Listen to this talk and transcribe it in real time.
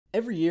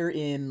Every year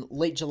in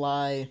late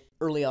July,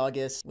 early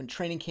August, when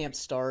training camps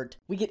start,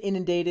 we get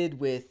inundated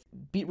with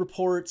beat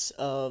reports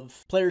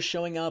of players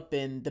showing up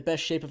in the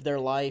best shape of their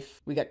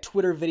life. We got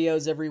Twitter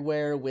videos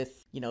everywhere with,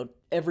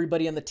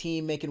 everybody on the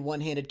team making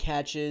one-handed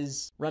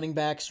catches, running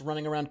backs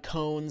running around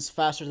cones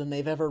faster than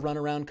they've ever run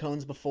around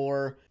cones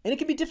before. And it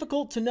can be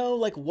difficult to know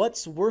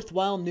what's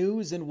worthwhile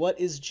news and what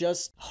is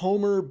just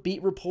Homer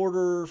beat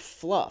reporter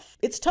fluff.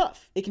 It's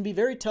tough. It can be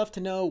very tough to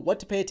know what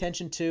to pay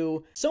attention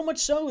to, so much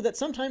so that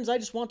sometimes I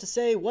just want to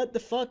say, what the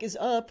fuck is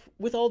up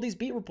with all these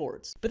beat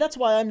reports? But that's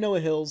why I'm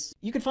Noah Hills.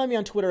 You can find me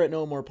on Twitter at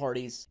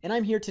NoMoreParties, and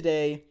I'm here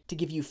today to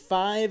give you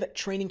 5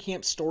 training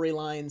camp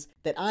storylines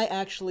that I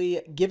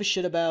actually give a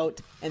shit about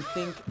and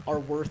think are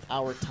worth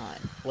our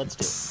time. Let's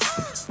do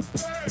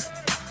it.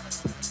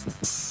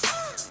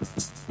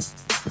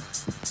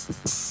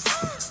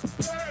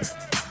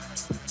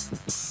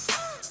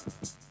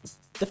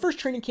 The first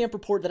training camp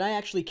report that I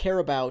actually care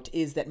about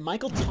is that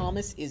Michael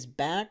Thomas is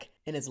back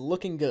and is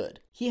looking good.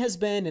 He has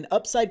been an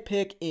upside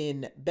pick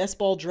in best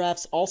ball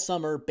drafts all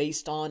summer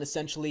based on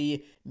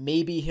essentially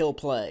maybe he'll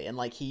play. And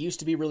he used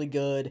to be really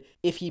good.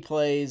 If he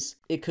plays,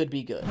 it could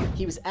be good.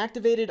 He was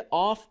activated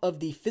off of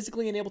the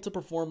physically unable to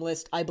perform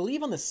list, I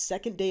believe on the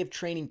second day of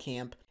training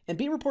camp. And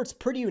beat reports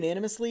pretty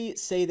unanimously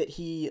say that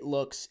he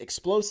looks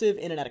explosive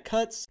in and out of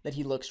cuts, that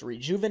he looks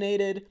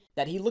rejuvenated,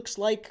 that he looks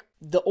like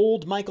the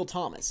old Michael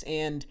Thomas.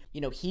 And,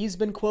 he's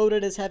been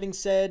quoted as having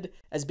said,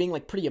 as being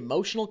pretty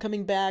emotional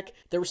coming back.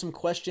 There were some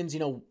questions,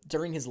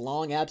 during his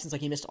long absence,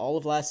 he missed all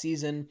of last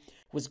season,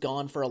 was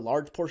gone for a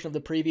large portion of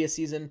the previous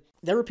season.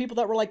 There were people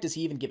that were like, does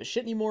he even give a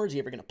shit anymore? Is he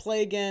ever going to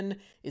play again?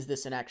 Is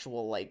this an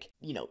actual,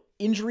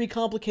 injury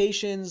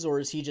complications? Or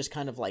is he just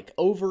kind of,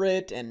 over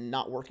it and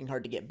not working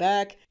hard to get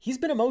back? He's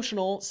been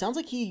emotional. Sounds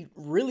like he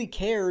really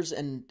cares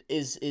and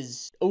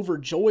is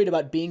overjoyed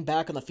about being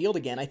back on the field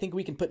again. I think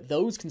we can put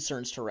those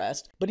concerns to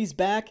rest. But he's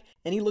back,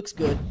 and he looks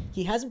good.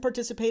 He hasn't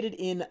participated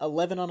in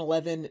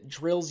 11-on-11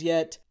 drills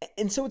yet.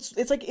 And so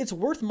it's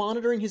worth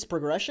monitoring his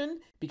progression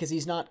because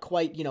he's not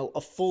quite,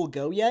 a full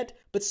go yet.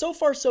 But so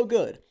far, so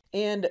good.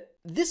 And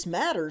this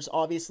matters,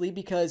 obviously,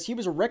 because he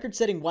was a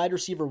record-setting wide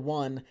receiver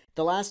 1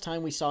 the last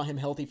time we saw him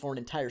healthy for an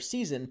entire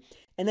season.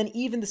 And then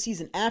even the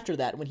season after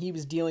that, when he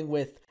was dealing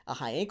with a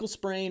high ankle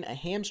sprain, a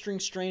hamstring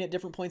strain at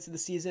different points of the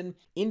season,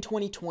 in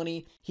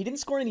 2020, he didn't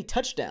score any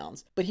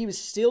touchdowns, but he was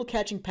still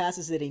catching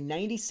passes at a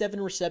 97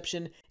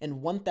 reception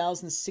and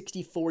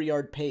 1,064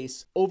 yard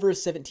pace over a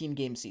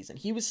 17-game season.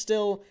 He was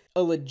still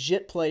a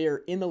legit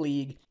player in the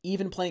league,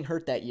 even playing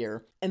hurt that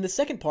year. And the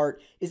second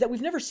part is that we've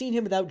never seen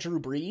him without Drew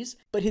Brees,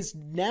 but his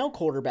now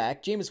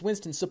quarterback, Jameis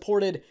Winston,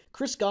 supported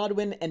Chris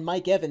Godwin and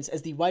Mike Evans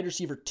as the wide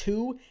receiver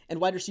 2 and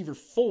wide receiver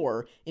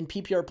 4 in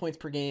PPR points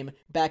per game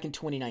back in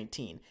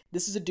 2019.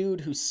 This is a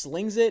dude who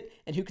slings it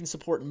and who can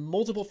support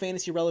multiple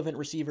fantasy relevant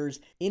receivers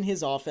in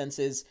his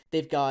offenses.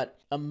 They've got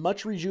a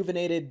much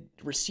rejuvenated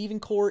receiving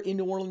core in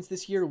New Orleans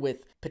this year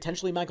with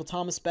potentially Michael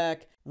Thomas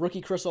back,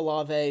 rookie Chris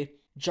Olave,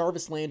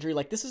 Jarvis Landry.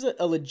 This is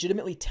a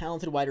legitimately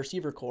talented wide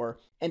receiver core.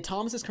 And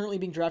Thomas is currently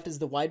being drafted as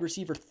the wide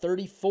receiver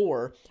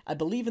 34, I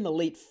believe in the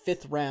late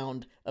 5th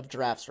round of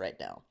drafts right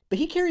now. But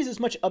he carries as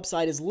much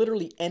upside as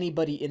literally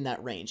anybody in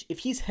that range. If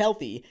he's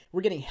healthy,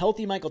 we're getting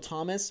healthy Michael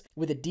Thomas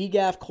with a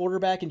DGAF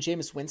quarterback and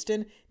Jameis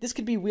Winston. This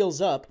could be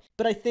wheels up.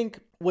 But I think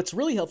what's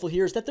really helpful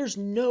here is that there's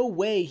no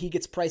way he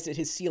gets priced at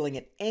his ceiling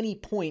at any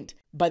point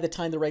by the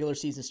time the regular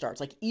season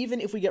starts.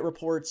 Even if we get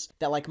reports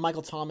that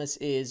Michael Thomas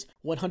is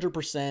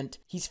 100%,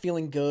 he's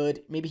feeling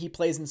good, maybe he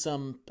plays in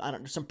some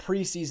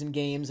preseason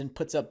games and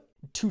puts up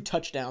 2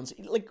 touchdowns,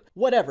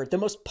 whatever. The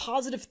most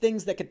positive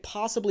things that could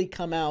possibly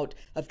come out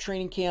of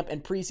training camp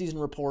and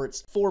preseason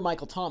reports for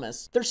Michael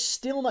Thomas, they're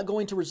still not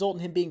going to result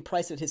in him being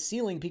priced at his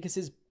ceiling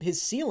because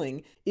his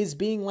ceiling is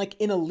being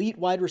an elite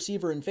wide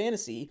receiver in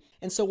fantasy.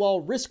 And so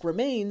while risk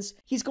remains,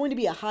 he's going to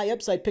be a high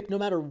upside pick no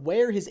matter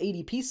where his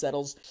ADP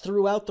settles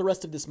throughout the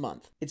rest of this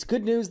month. It's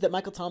good news that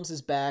Michael Thomas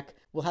is back.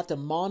 We'll have to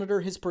monitor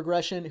his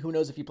progression. Who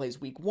knows if he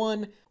plays week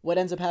 1, what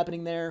ends up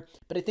happening there.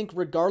 But I think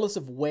regardless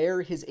of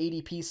where his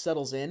ADP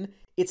settles in,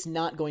 it's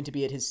not going to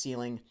be at his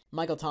ceiling.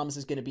 Michael Thomas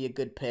is going to be a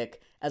good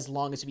pick as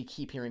long as we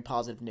keep hearing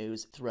positive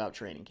news throughout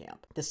training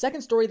camp. The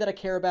second story that I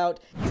care about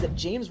is that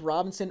James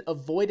Robinson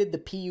avoided the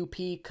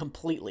PUP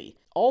completely.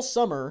 All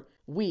summer,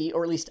 we,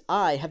 or at least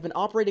I, have been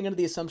operating under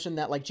the assumption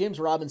that James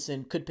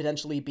Robinson could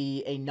potentially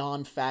be a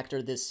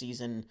non-factor this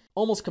season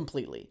almost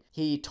completely.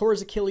 He tore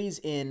his Achilles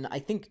in, I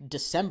think,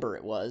 December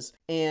it was,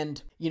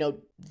 and,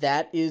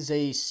 that is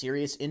a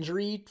serious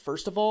injury,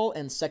 first of all,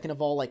 and second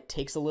of all,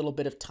 takes a little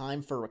bit of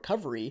time for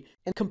recovery,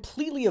 and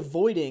completely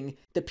avoiding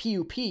the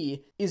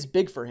PUP is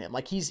big for him.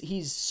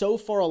 He's so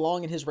far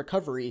along in his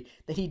recovery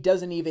that he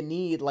doesn't even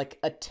need,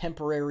 a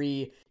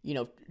temporary,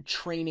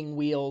 training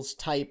wheels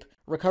type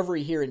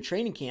recovery here in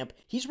training camp.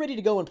 He's ready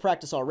to go and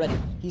practice already.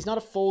 He's not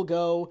a full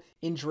go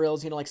in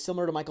drills, like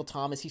similar to Michael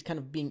Thomas. He's kind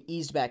of being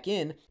eased back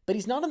in, but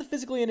he's not on the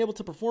physically unable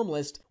to perform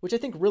list, which I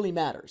think really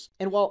matters.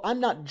 And while I'm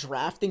not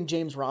drafting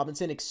James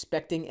Robinson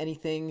expecting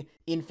anything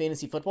in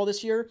fantasy football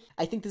this year,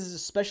 I think this is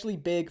especially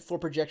big for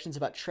projections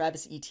about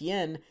Travis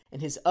Etienne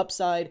and his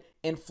upside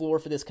and floor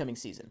for this coming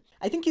season.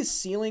 I think his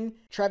ceiling,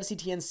 Travis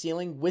Etienne's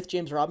ceiling with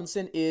James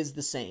Robinson, is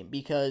the same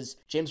because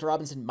James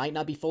Robinson might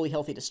not be fully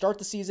healthy to start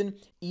the season,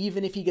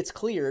 even if he gets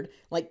cleared.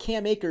 Like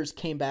Cam Akers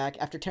came back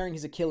after tearing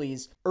his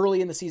Achilles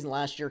early in the season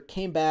last year,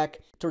 came back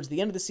towards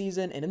the end of the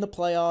season and in the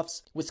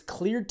playoffs, was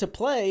cleared to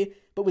play,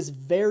 but was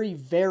very,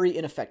 very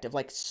ineffective,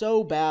 like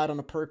so bad on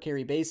a per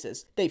carry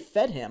basis. They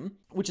fed him,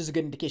 which is a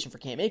good indication for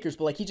Cam Akers,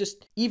 but like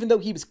even though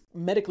he was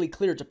medically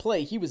cleared to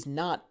play, he was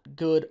not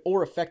good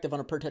or effective on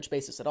a per touch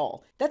basis at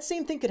all. That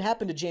same thing could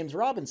happen to James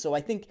Robinson, so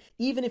I think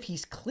even if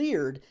he's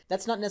cleared,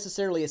 that's not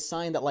necessarily a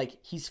sign that like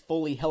he's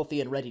fully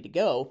healthy and ready to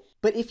go.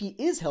 But if he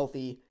is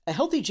healthy, a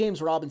healthy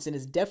James Robinson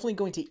is definitely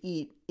going to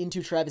eat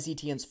into Travis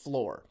Etienne's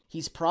floor.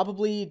 He's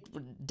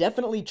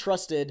definitely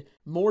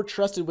more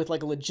trusted with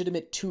like a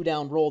legitimate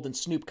 2-down role than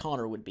Snoop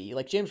Connor would be.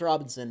 Like James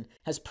Robinson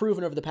has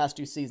proven over the past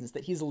 2 seasons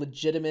that he's a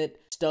legitimate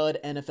stud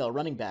NFL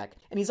running back,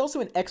 and he's also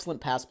an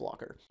excellent pass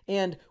blocker.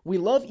 And we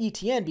love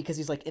Etienne because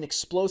he's like an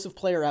explosive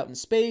player out in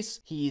space.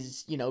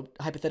 He's,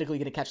 hypothetically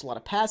going to catch a lot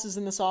of passes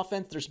in this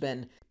offense. There's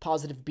been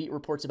positive beat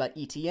reports about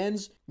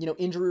Etienne's,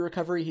 injury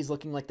recovery. He's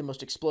looking like the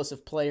most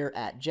explosive player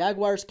at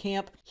Jaguars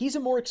camp. He's a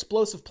more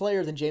explosive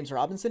player than James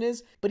Robinson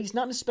is, but he's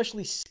not an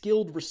especially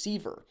skilled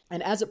receiver.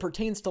 And as it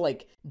pertains to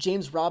like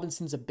James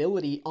Robinson's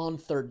ability on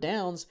third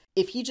downs,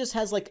 if he just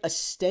has like a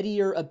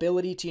steadier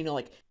ability to,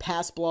 like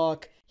pass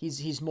block,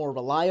 he's more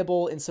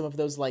reliable in some of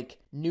those like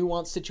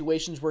nuanced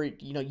situations where,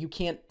 you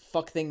can't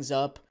fuck things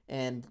up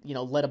and,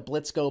 let a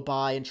blitz go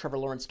by and Trevor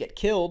Lawrence get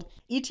killed.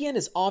 Etienne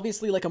is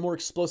obviously like a more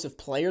explosive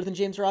player than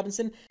James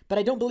Robinson, but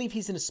I don't believe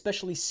he's an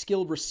especially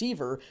skilled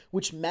receiver,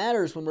 which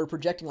matters when we're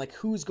projecting like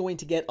who's going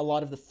to get a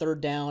lot of the third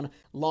down,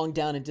 long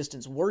down and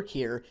distance work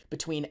here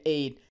between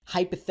a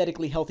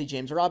hypothetically healthy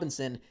James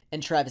Robinson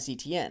and Travis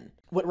Etienne.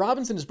 What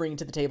Robinson is bringing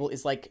to the table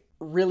is like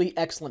really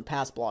excellent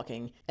pass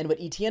blocking, and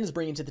what Etienne is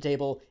bringing to the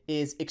table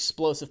is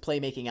explosive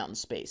playmaking out in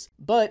space.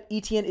 But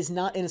Etienne is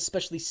not an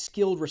especially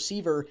skilled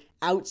receiver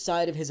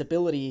outside of his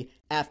ability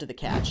after the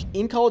catch.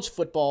 In college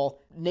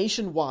football,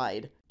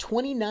 nationwide,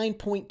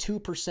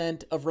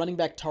 29.2% of running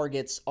back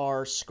targets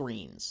are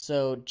screens.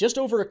 So just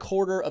over a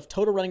quarter of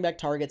total running back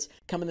targets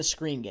come in the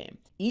screen game.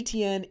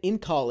 Etienne in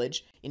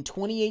college in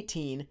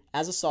 2018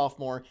 as a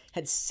sophomore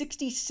had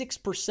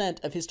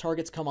 66% of his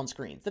targets come on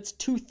screens. That's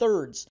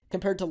 2/3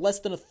 compared to less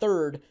than a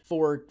third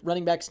for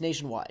running backs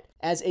nationwide.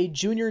 As a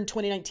junior in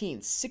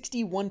 2019,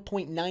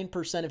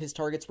 61.9% of his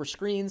targets were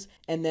screens,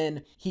 and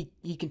then he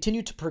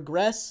continued to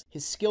progress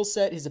his skill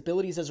set, his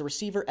abilities as a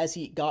receiver as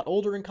he got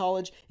older in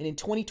college, and in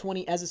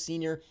 2020 as a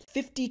senior,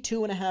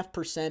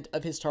 52.5%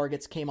 of his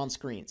targets came on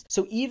screens.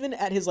 So even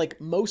at his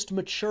like most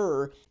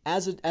mature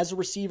as a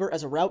receiver,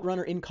 as a route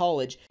runner in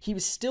college, he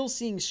was still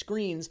seeing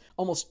screens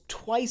almost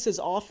twice as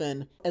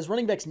often as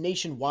running backs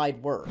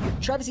nationwide were.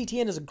 Travis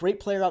Etienne is a great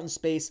player out in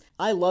space.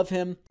 I love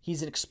him.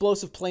 He's an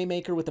explosive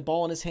playmaker with the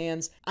ball in his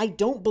hands. I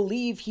don't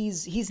believe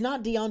he's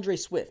not DeAndre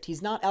Swift.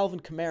 He's not Alvin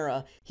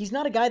Kamara. He's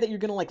not a guy that you're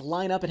going to like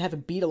line up and have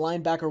him beat a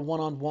linebacker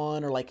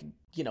one-on-one or like,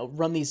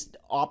 run these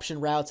option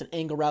routes and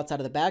angle routes out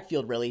of the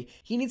backfield, really.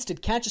 He needs to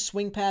catch a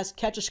swing pass,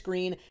 catch a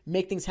screen,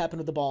 make things happen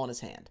with the ball in his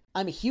hand.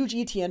 I'm a huge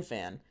Etienne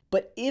fan,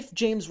 but if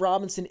James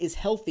Robinson is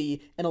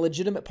healthy and a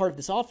legitimate part of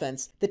this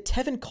offense, the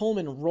Tevin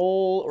Coleman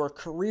role or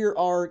career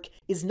arc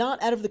is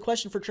not out of the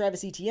question for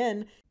Travis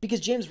Etienne because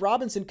James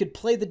Robinson could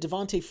play the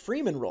Devontae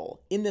Freeman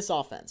role in this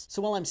offense.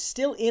 So while I'm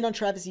still in on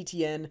Travis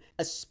Etienne,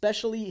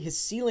 especially his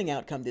ceiling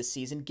outcome this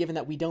season, given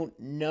that we don't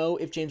know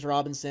if James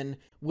Robinson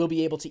will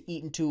be able to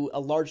eat into a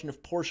large enough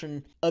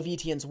portion of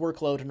Etienne's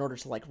workload in order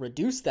to like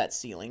reduce that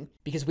ceiling,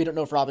 because we don't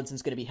know if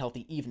Robinson's going to be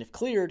healthy even if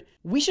cleared,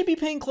 we should be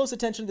paying close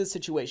attention to this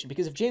situation,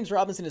 because if James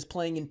Robinson is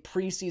playing in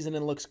preseason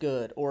and looks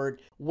good, or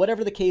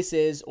whatever the case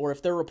is, or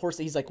if there are reports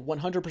that he's like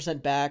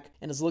 100% back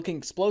and is looking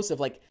explosive,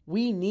 like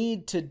we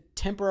need to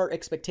temper our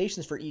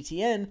expectations for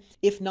Etienne,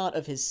 if not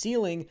of his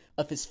ceiling,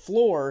 of his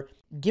floor,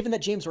 given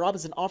that James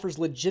Robinson offers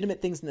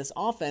legitimate things in this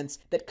offense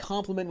that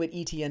complement what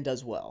Etienne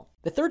does well.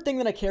 The third thing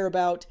that I care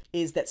about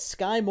is that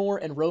Skyy Moore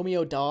and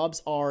Romeo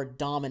Doubs are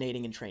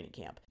dominating in training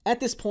camp. At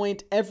this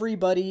point,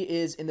 everybody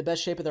is in the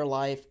best shape of their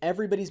life.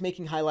 Everybody's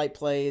making highlight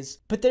plays.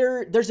 But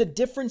there's a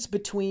difference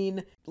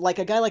between like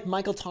a guy like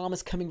Michael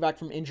Thomas coming back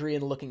from injury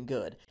and looking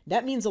good.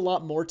 That means a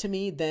lot more to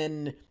me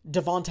than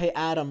Devontae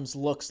Adams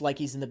looks like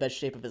he's in the best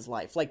shape of his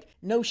life. Like,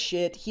 no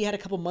shit, he had a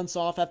couple months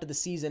off after the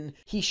season.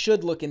 He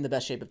should look in the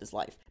best shape of his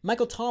life.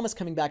 Michael Thomas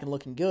coming back and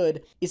looking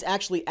good is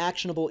actually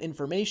actionable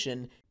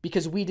information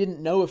because we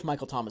didn't know if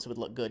Michael Thomas would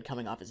look good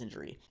coming off his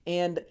injury.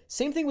 And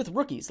same thing with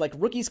rookies. Like,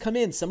 rookies come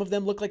in, some of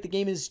them look like the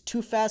game is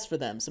too fast for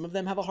them. Some of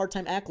them have a hard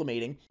time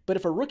acclimating. But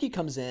if a rookie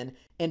comes in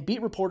and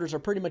beat reporters are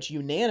pretty much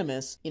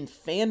unanimous in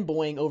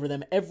fanboying over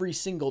them every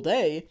single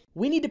day,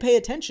 we need to pay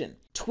attention.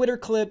 Twitter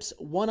clips,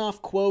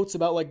 one-off quotes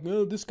about like,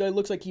 no, this guy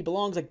looks like he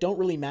belongs, like, don't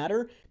really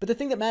matter. But the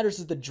thing that matters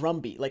is the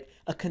drumbeat, like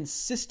a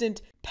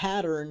consistent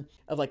pattern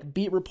of like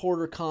beat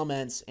reporter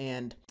comments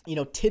and, you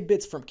know,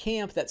 tidbits from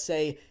camp that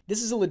say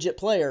this is a legit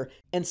player.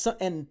 And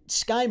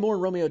Skyy Moore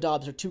and Romeo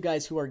Doubs are two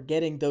guys who are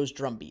getting those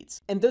drum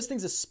beats. And those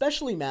things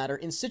especially matter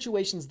in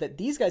situations that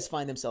these guys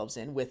find themselves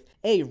in with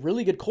A,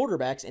 really good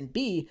quarterbacks, and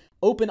B,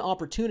 open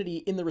opportunity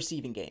in the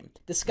receiving game.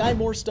 The Skyy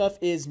Moore stuff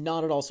is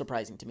not at all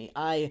surprising to me.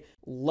 I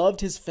loved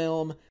his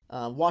film,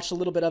 watched a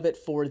little bit of it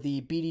for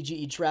the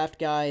BDGE draft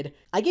guide.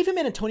 I gave him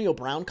an Antonio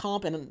Brown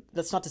comp, and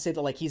that's not to say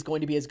that like he's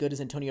going to be as good as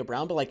Antonio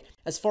Brown, but like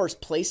as far as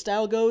play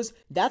style goes,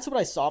 that's what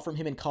I saw from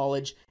him in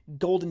college.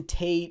 Golden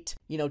Tate,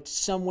 you know,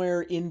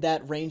 somewhere in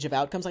that range of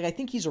outcomes. Like, I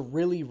think he's a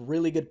really,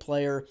 really good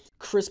player,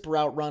 crisp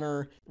route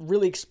runner,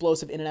 really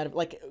explosive in and out of,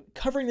 like,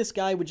 covering this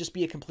guy would just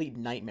be a complete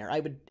nightmare. I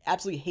would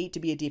absolutely hate to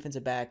be a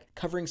defensive back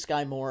covering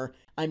Skyy Moore.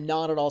 I'm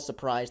not at all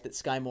surprised that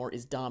Skyy Moore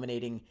is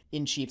dominating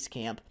in Chiefs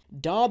camp.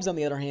 Doubs, on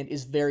the other hand,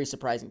 is very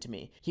surprising to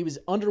me. He was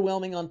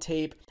underwhelming on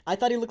tape. I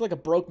thought he looked like a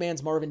broke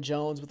man's Marvin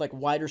Jones with like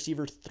wide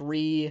receiver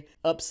 3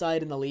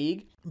 upside in the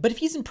league. But if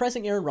he's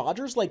impressing Aaron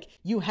Rodgers, like,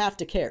 you have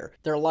to care.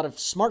 There are a lot of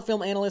smart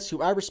film analysts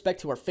who I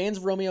respect who are fans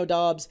of Romeo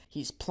Doubs.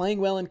 He's playing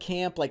well in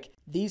camp. Like,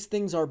 these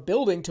things are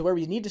building to where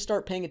we need to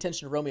start paying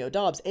attention to Romeo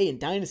Doubs, A, in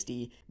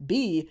Dynasty,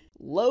 B,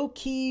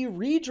 low-key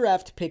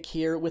redraft pick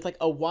here with like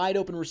a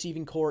wide-open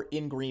receiving core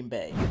in Green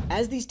Bay.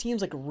 As these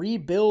teams like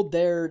rebuild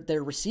their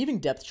receiving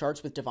depth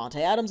charts with Devontae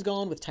Adams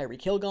gone, with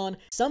Tyreek Hill gone,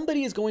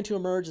 somebody is going to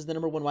emerge as the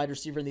number 1 wide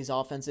receiver in these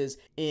offenses.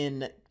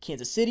 In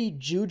Kansas City,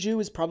 Juju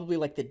is probably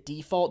like the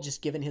default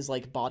just given his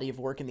like body of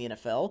work in the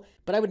NFL,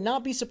 but I would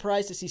not be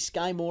surprised to see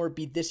Skyy Moore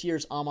be this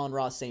year's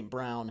Amon-Ra St.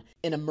 Brown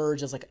and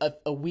emerge as like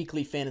a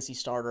weekly fantasy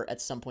starter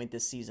at some point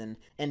this season.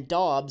 And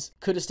Doubs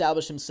could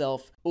establish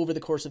himself over the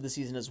course of the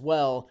season as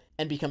well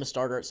and become a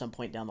starter at some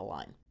point down the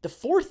line. The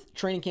fourth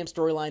training camp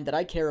storyline that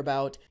I care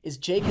about is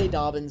J.K.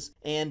 Dobbins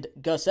and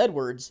Gus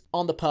Edwards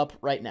on the pup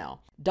right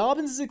now.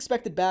 Dobbins is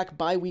expected back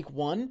by week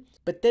 1,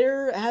 but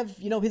there have,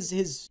 you know,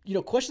 his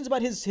questions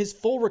about his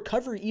full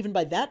recovery even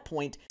by that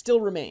point still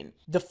remain.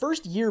 The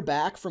first year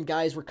back from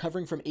guys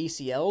recovering from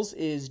ACLs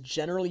is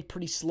generally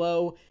pretty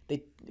slow.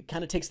 It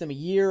kind of takes them a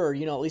year or,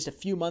 you know, at least a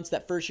few months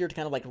that first year to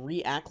kind of like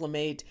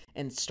reacclimate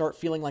and start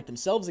feeling like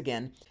themselves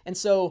again. And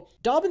so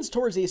Dobbins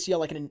tore his ACL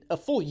like a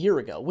full year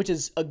ago, which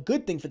is a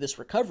good thing for this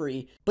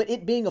recovery, but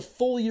it being a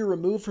full year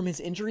removed from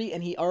his injury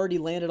and he already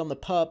landed on the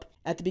pup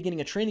at the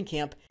beginning of training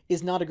camp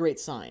is not a great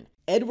sign.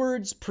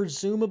 Edwards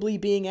presumably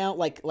being out,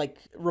 like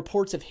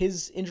reports of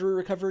his injury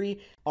recovery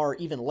are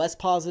even less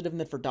positive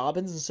than for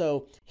Dobbins. And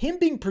so him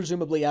being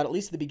presumably out, at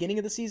least at the beginning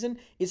of the season,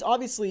 is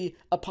obviously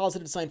a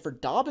positive sign for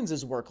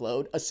Dobbins'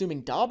 workload,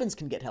 assuming Dobbins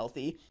can get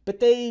healthy. But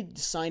they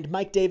signed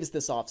Mike Davis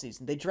this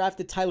offseason. They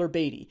drafted Tyler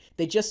Beatty.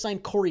 They just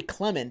signed Corey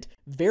Clement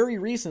very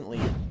recently.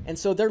 And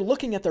so they're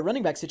looking at their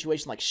running back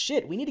situation like,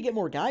 shit, we need to get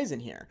more guys in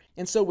here.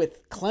 And so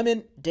with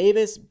Clement,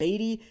 Davis,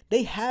 Beatty,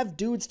 they have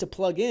dudes to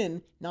plug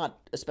in, not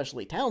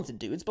especially talented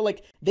dudes, but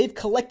like they've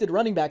collected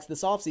running backs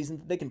this offseason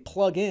that they can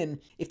plug in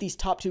if these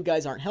top 2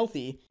 guys aren't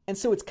healthy. And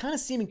so it's kind of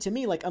seeming to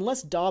me like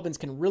unless Dobbins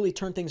can really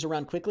turn things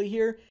around quickly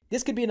here,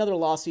 this could be another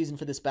lost season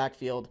for this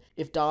backfield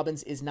if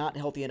Dobbins is not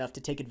healthy enough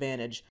to take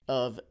advantage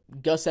of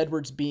Gus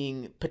Edwards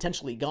being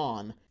potentially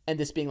gone and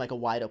this being like a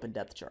wide open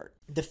depth chart.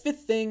 The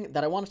fifth thing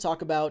that I want to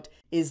talk about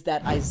is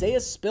that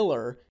Isaiah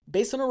Spiller,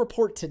 based on a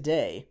report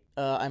today,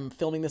 I'm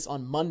filming this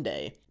on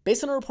Monday.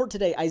 Based on a report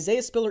today,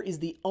 Isaiah Spiller is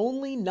the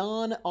only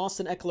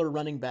non-Austin Eckler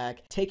running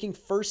back taking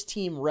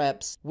first-team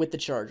reps with the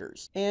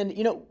Chargers. And,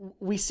 you know,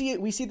 we see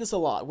this a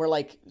lot, where,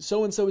 like,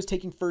 so-and-so is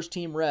taking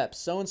first-team reps,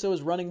 so-and-so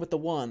is running with the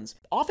ones.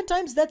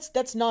 Oftentimes,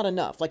 that's not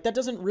enough. Like, that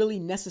doesn't really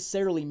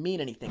necessarily mean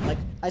anything. Like,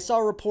 I saw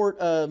a report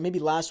maybe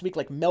last week,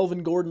 like,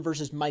 Melvin Gordon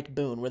versus Mike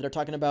Boone, where they're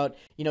talking about,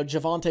 you know,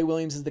 Javonte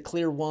Williams is the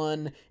clear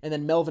 1, and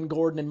then Melvin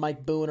Gordon and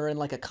Mike Boone are in,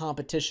 like, a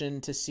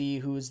competition to see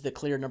who's the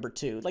clear number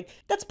 2. Like,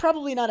 that's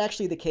probably not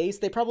actually the case.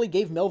 They probably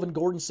gave Melvin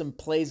Gordon some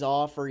plays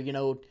off or, you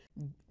know,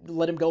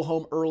 let him go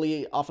home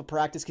early off of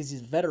practice because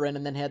he's a veteran,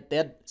 and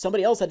then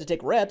somebody else had to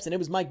take reps, and it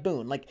was Mike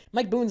Boone. Like,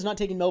 Mike Boone's not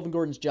taking Melvin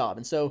Gordon's job.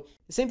 And so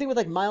the same thing with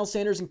like Miles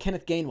Sanders and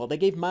Kenneth Gainwell. They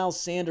gave Miles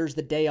Sanders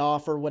the day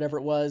off or whatever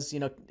it was, you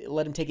know,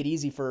 let him take it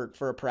easy for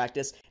a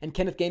practice, and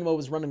Kenneth Gainwell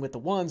was running with the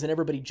ones, and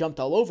everybody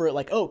jumped all over it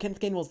like, oh, Kenneth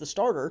Gainwell's the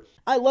starter.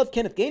 I love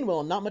Kenneth Gainwell.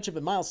 I'm not much of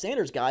a Miles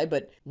Sanders guy,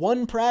 but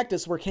one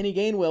practice where Kenny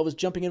Gainwell was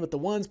jumping in with the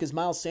ones because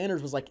Miles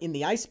Sanders was like in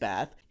the ice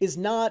bath is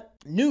not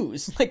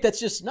news. Like, that's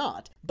just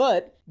not.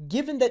 But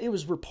given that it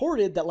was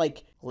reported that,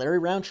 like, Larry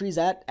Roundtree's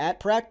at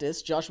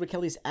practice, Joshua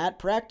Kelly's at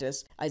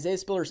practice, Isaiah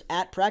Spiller's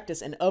at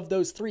practice, and of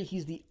those three,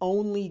 he's the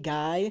only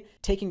guy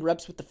taking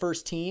reps with the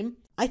first team.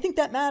 I think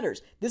that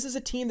matters. This is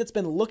a team that's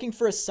been looking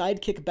for a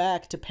sidekick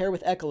back to pair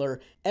with Eckler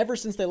ever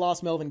since they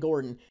lost Melvin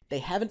Gordon. They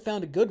haven't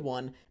found a good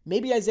one.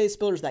 Maybe Isaiah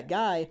Spiller's that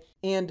guy,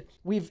 and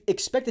we've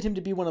expected him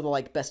to be one of the,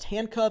 like, best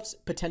handcuffs,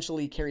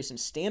 potentially carry some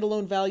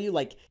standalone value.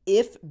 Like,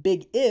 if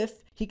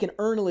he can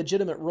earn a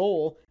legitimate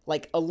role,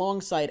 like,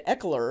 alongside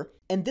Eckler,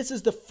 and this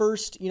is the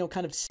first,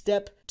 kind of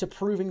step to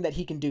proving that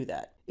he can do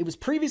that. It was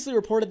previously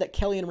reported that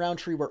Kelly and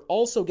Roundtree were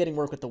also getting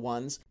work with the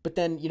ones, but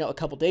then, a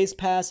couple days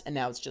pass, and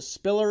now it's just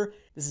Spiller.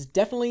 This is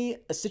definitely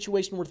a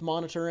situation worth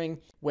monitoring,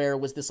 where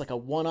was this like a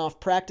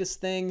one-off practice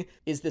thing?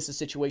 Is this a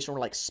situation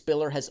where, like,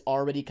 Spiller has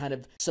already kind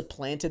of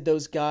supplanted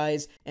those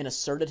guys and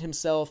asserted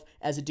himself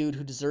as a dude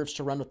who deserves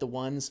to run with the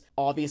ones,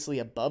 obviously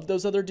above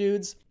those other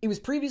dudes? It was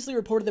previously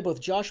reported that both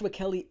Joshua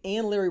Kelly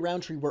and Larry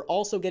Roundtree were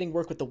also getting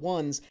work with the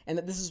ones, and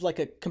that this is like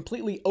a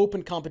completely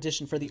open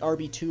competition for the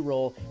RB2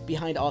 role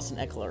behind Austin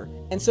Eckler.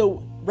 And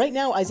so right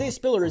now, Isaiah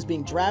Spiller is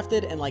being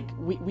drafted, and, like,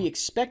 we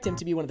expect him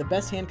to be one of the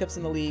best handcuffs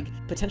in the league,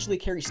 potentially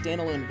carry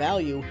standalone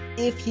value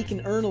if he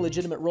can earn a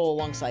legitimate role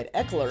alongside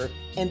Eckler.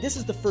 And this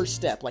is the first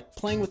step, like,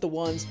 playing with the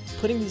ones,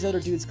 putting these other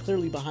dudes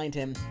clearly behind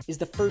him is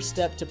the first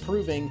step to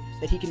proving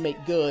that he can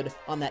make good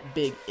on that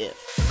big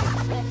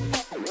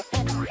if.